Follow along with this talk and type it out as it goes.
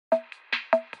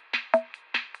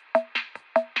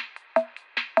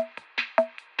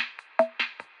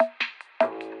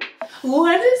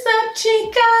What is up,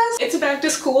 chicas? It's back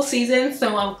to school season,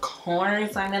 so of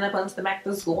course I'm gonna post the back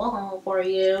to school haul for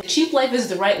you. Cheap life is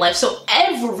the right life, so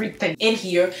everything in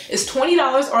here is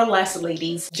 $20 or less,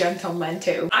 ladies, gentlemen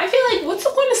too. I feel like what's the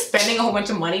point of spending a whole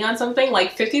bunch of money on something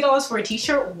like $50 for a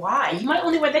t-shirt? Why? You might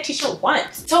only wear that t-shirt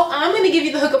once. So I'm gonna give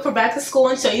you the hookup for back to school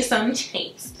and show you some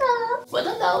cheap stuff for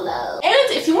the low.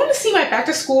 And if you want to see my back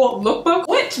to school lookbook,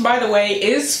 which by the way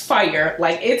is fire,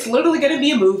 like it's literally gonna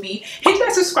be a movie, hit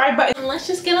that subscribe button and let's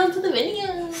just get on to the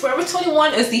video. Forever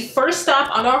 21 is the first stop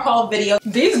on our haul video.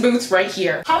 These boots right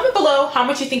here. Comment below how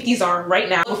much you think these are right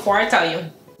now before I tell you.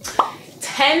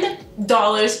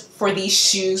 $10 for these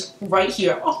shoes right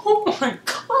here. Oh my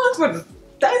god, what is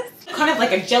that? Kind of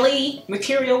like a jelly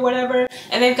material, whatever.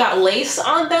 And they've got lace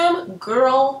on them.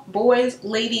 Girl, boys,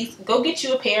 ladies, go get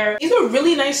you a pair. These are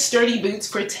really nice sturdy boots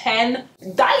for $10.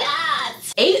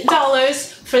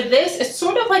 $8 for this. It's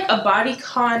sort of like a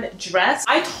bodycon dress.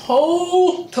 I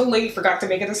totally forgot to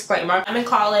make a disclaimer. I'm in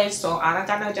college, so I don't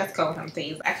got no dress code on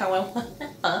these. I can't wear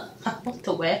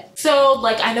to wear. So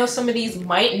like I know some of these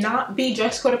might not be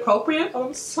dress code appropriate.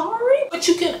 I'm sorry. But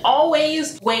you can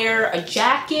always wear a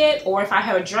jacket, or if I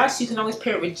have a dress, you can always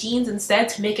pair it with jeans instead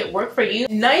to make it work for you.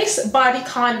 Nice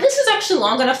bodycon. This is actually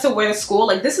long enough to wear to school.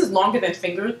 Like this is longer than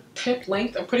fingertip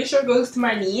length. I'm pretty sure it goes to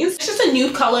my knees. It's just a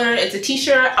nude color. It's a t-shirt.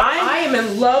 I am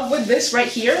in love with this right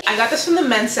here. I got this from the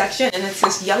men's section and it's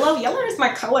this yellow. Yellow is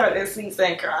my color this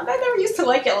season, girl. I never used to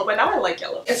like yellow, but now I like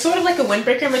yellow. It's sort of like a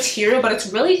windbreaker material, but it's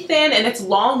really thin and it's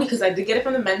long because I did get it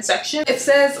from the men's section. It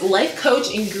says Life Coach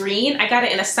in green. I got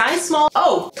it in a size small.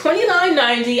 Oh,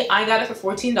 $29.90. I got it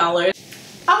for $14.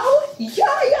 Oh,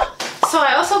 yeah. So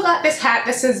I also got this hat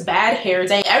that says Bad Hair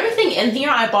Day. Everything in here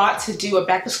I bought to do a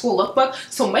back to school lookbook,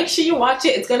 so make sure you watch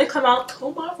it. It's gonna come out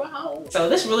tomorrow. So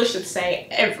this really should say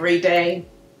every day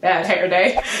Bad Hair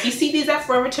Day. If you see these at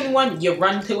Forever 21, you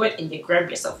run to it and you grab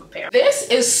yourself a pair. This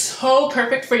is so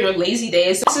perfect for your lazy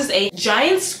days. This is a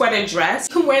giant sweater dress.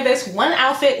 You can wear this one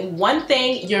outfit, one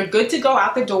thing, you're good to go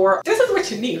out the door. This is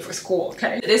what you need for school,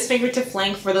 okay? It is fingertip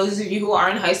length for those of you who are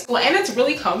in high school, and it's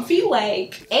really comfy,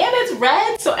 like, and it's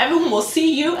red, so everyone will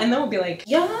see you and they'll be like,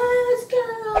 yes,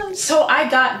 girl. So I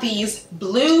got these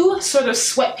blue sort of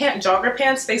sweatpant jogger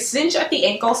pants. They cinch at the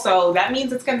ankle, so that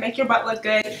means it's gonna make your butt look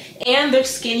good, and they're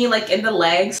skinny like in the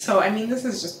legs, so I mean this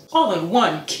is just all in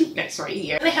one cuteness right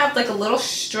here. And they have like a little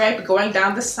stripe going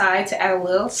down the side to add a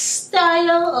little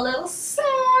style, a little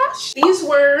sash. These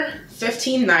were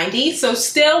 $15.90, so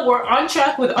still we're on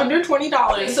track with under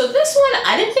 $20. So this one,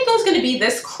 I didn't think it was going to be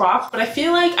this cropped, but I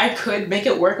feel like I could make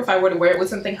it work if I were to wear it with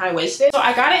something high-waisted. So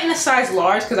I got it in a size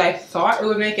large because I thought it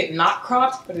would make it not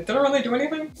cropped, but it didn't really do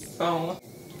anything, so.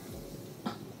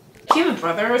 If you have a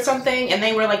brother or something and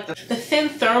they wear like the thin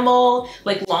thermal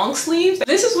like long sleeves,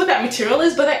 this is what that material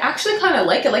is, but I actually kind of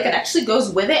like it. Like it actually goes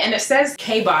with it, and it says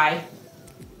K-bye.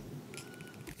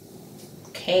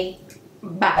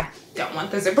 K-bye. Don't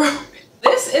want the zipper open.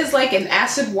 This is like an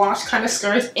acid wash kind of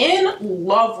skirt. In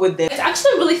love with this. It's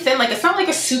actually really thin. Like it's not like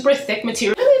a super thick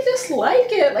material. I really just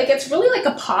like it. Like it's really like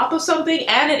a pop of something,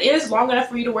 and it is long enough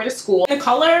for you to wear to school. The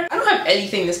color, I don't have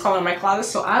anything this color in my closet,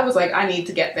 so I was like, I need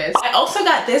to get this. I also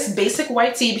got this basic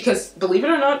white tee because believe it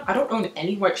or not, I don't own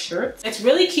any white shirts. It's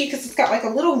really cute because it's got like a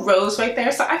little rose right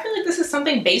there. So I feel like this is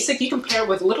something basic you can pair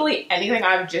with literally anything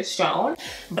I've just shown,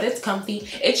 but it's comfy,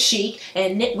 it's chic,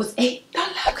 and it was $8.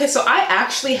 Okay, so I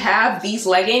actually have these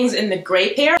leggings in the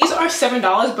gray pair. These are $7,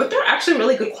 but they're actually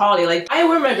really good quality. Like I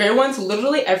wear my gray ones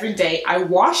literally every day. I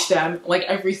wash them like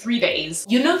every 3 days.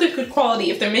 You know they're good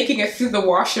quality if they're making it through the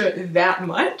washer that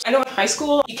much. I know in high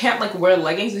school you can't like wear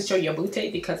leggings and show your booty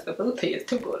because the booty is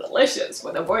too delicious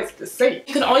for the boys to see.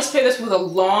 You can always pair this with a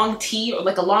long tee or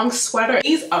like a long sweater.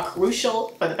 These are crucial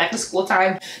for the back to school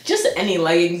time. Just any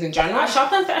leggings in general. I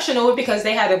shopped on Fashion Nova because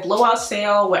they had a blowout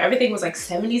sale where everything was like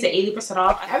 70 to 80%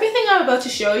 off. Everything I'm about to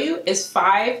show you is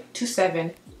 $5 to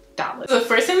 $7. So the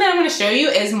first thing that I'm going to show you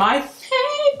is my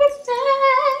favorite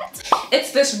set.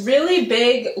 It's this really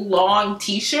big long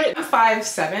t-shirt. I'm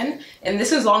 5'7", and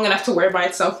this is long enough to wear by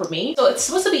itself for me. So it's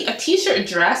supposed to be a t-shirt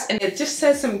dress, and it just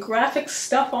says some graphic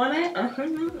stuff on it. I don't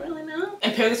really know.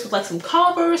 And pair this with like some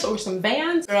Converse or some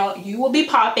Vans. Girl, you will be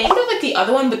popping. I don't like the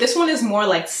other one, but this one is more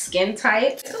like skin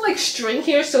tight. It's got like string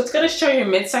here, so it's gonna show your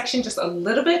midsection just a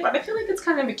little bit, but I feel like it's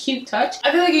kind of a cute touch.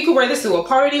 I feel like you could wear this to a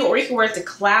party, or you can wear it to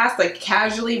class, like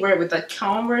casually wear it with like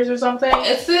Converse or something.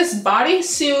 It's this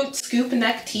bodysuit scoop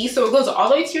neck tee, so it goes all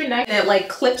the way to your neck and it like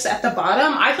clips at the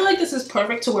bottom. I feel like this is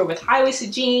perfect to wear with high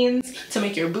high-waisted jeans to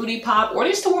make your booty pop, or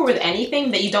just to wear with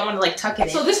anything that you don't want to like tuck it in.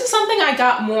 So this is something I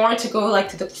got more to go like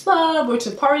to the club or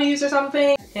to parties or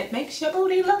something. It makes your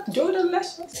booty look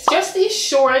delicious. Just these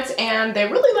shorts, and they're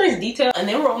really nice detail, and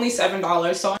they were only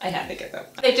 $7, so I had to get them.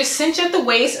 They just cinch at the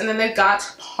waist, and then they've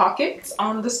got pockets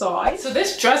on the side. So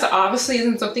this dress obviously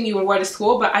isn't something you would wear to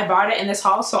school, but I bought it in this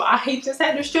haul, so I just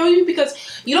had to show you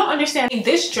because you don't understand.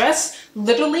 This dress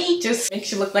literally just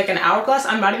makes you look like an hourglass.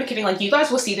 I'm not even kidding. Like, you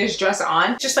guys will see this dress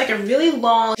on. Just like a really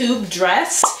long tube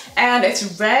dress, and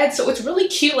it's red, so it's really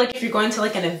cute. Like if you're going to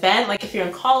like an event, like if you're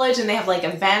in college and they have like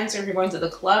events, or if you're going to the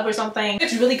club or something.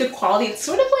 It's really good quality. It's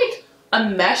sort of like a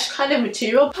mesh kind of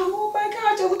material. Oh my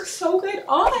gosh, it looks so good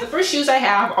on. The first shoes I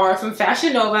have are from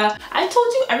Fashion Nova. I told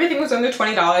you everything was under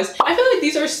 $20. I feel like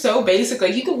these are so basic.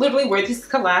 Like you could literally wear these to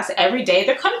class every day.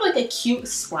 They're kind of like a cute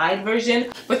slide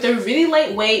version, but they're really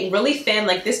lightweight, really thin.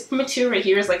 Like this material right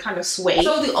here is like kind of suede.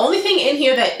 So the only thing in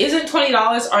here that isn't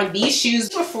 $20 are these shoes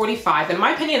for $45. In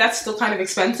my opinion, that's still kind of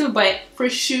expensive, but for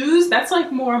shoes, that's like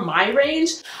more my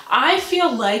range. I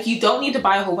feel like you don't need to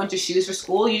buy a whole bunch of shoes for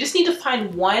school. You just need to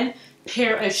find one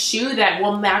pair of shoe that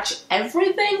will match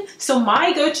everything. So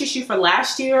my go-to shoe for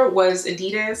last year was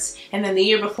Adidas, and then the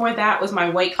year before that was my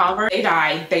white Converse. They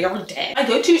died. They are dead. My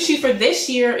go-to shoe for this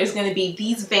year is going to be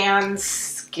these Vans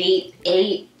Skate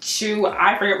 8 shoe.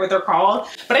 I forget what they're called,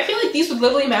 but I feel like these would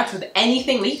literally match with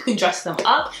anything. Like you can dress them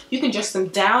up, you can dress them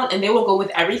down, and they will go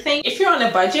with everything. If you're on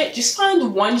a budget, just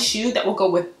find one shoe that will go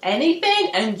with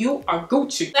anything and you are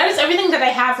Gucci. That is everything that I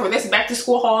have for this back to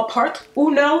school haul part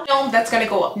uno. That's gonna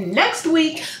go up next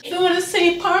week. If you want to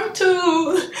see part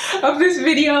 2 of this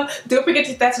video, don't forget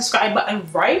to hit that subscribe button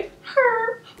right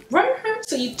here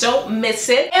so you don't miss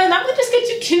it. And I'm gonna just get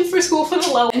you cute for school for the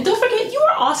low. And don't forget, you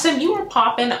are awesome, you are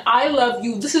popping, I love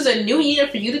you. This is a new year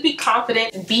for you to be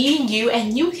confident being you,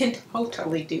 and you can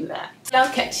totally do that. And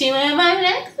I'll catch you in my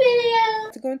next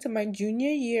video. To go into my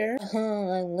junior year.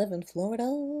 I live in Florida.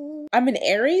 I'm an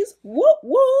Aries. What?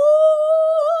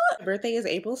 My birthday is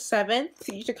April 7th.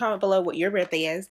 So you should comment below what your birthday is.